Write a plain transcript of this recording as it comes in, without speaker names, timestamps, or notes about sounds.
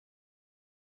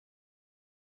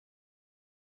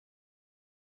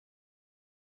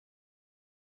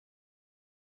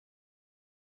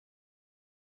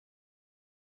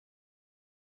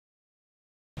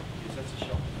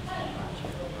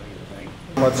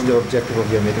What's the objective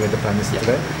of your meeting with the Prime Minister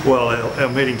today? Well, our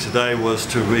meeting today was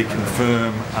to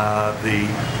reconfirm the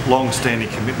long-standing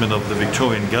commitment of the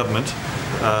Victorian Government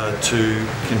to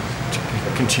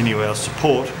continue our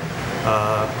support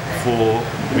for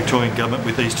the Victorian Government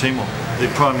with East Timor. The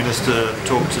Prime Minister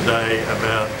talked today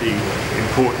about the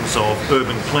importance of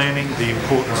urban planning, the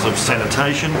importance of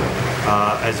sanitation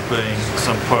as being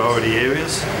some priority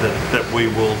areas that we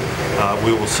will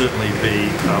certainly be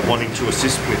wanting to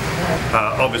assist with.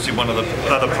 Obviously, one of the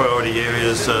other priority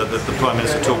areas that the Prime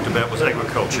Minister talked about was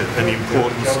agriculture and the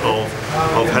importance of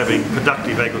having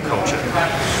productive agriculture.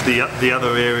 The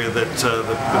other area that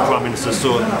the Prime Minister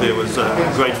saw that there was a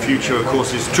great future, of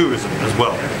course, is tourism as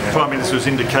well. The Prime Minister has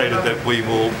indicated that we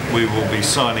will be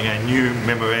signing a new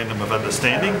memorandum of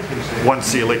understanding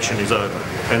once the election is over,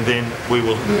 and then we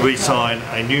will re-sign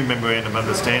a new memorandum of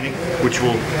understanding which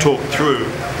will talk through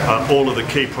all of the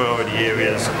key priority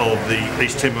areas of the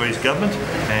East Timorese government,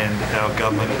 and our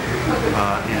government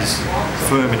is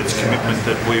firm in its commitment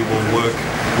that we will work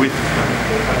with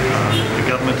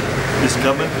this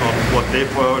government on what their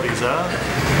priorities are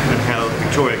and how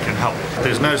Victoria can help.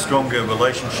 There's no stronger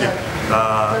relationship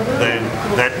than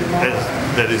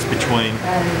that is between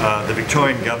the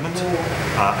Victorian government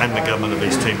and the government of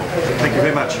East Timor. Thank you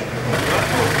very much.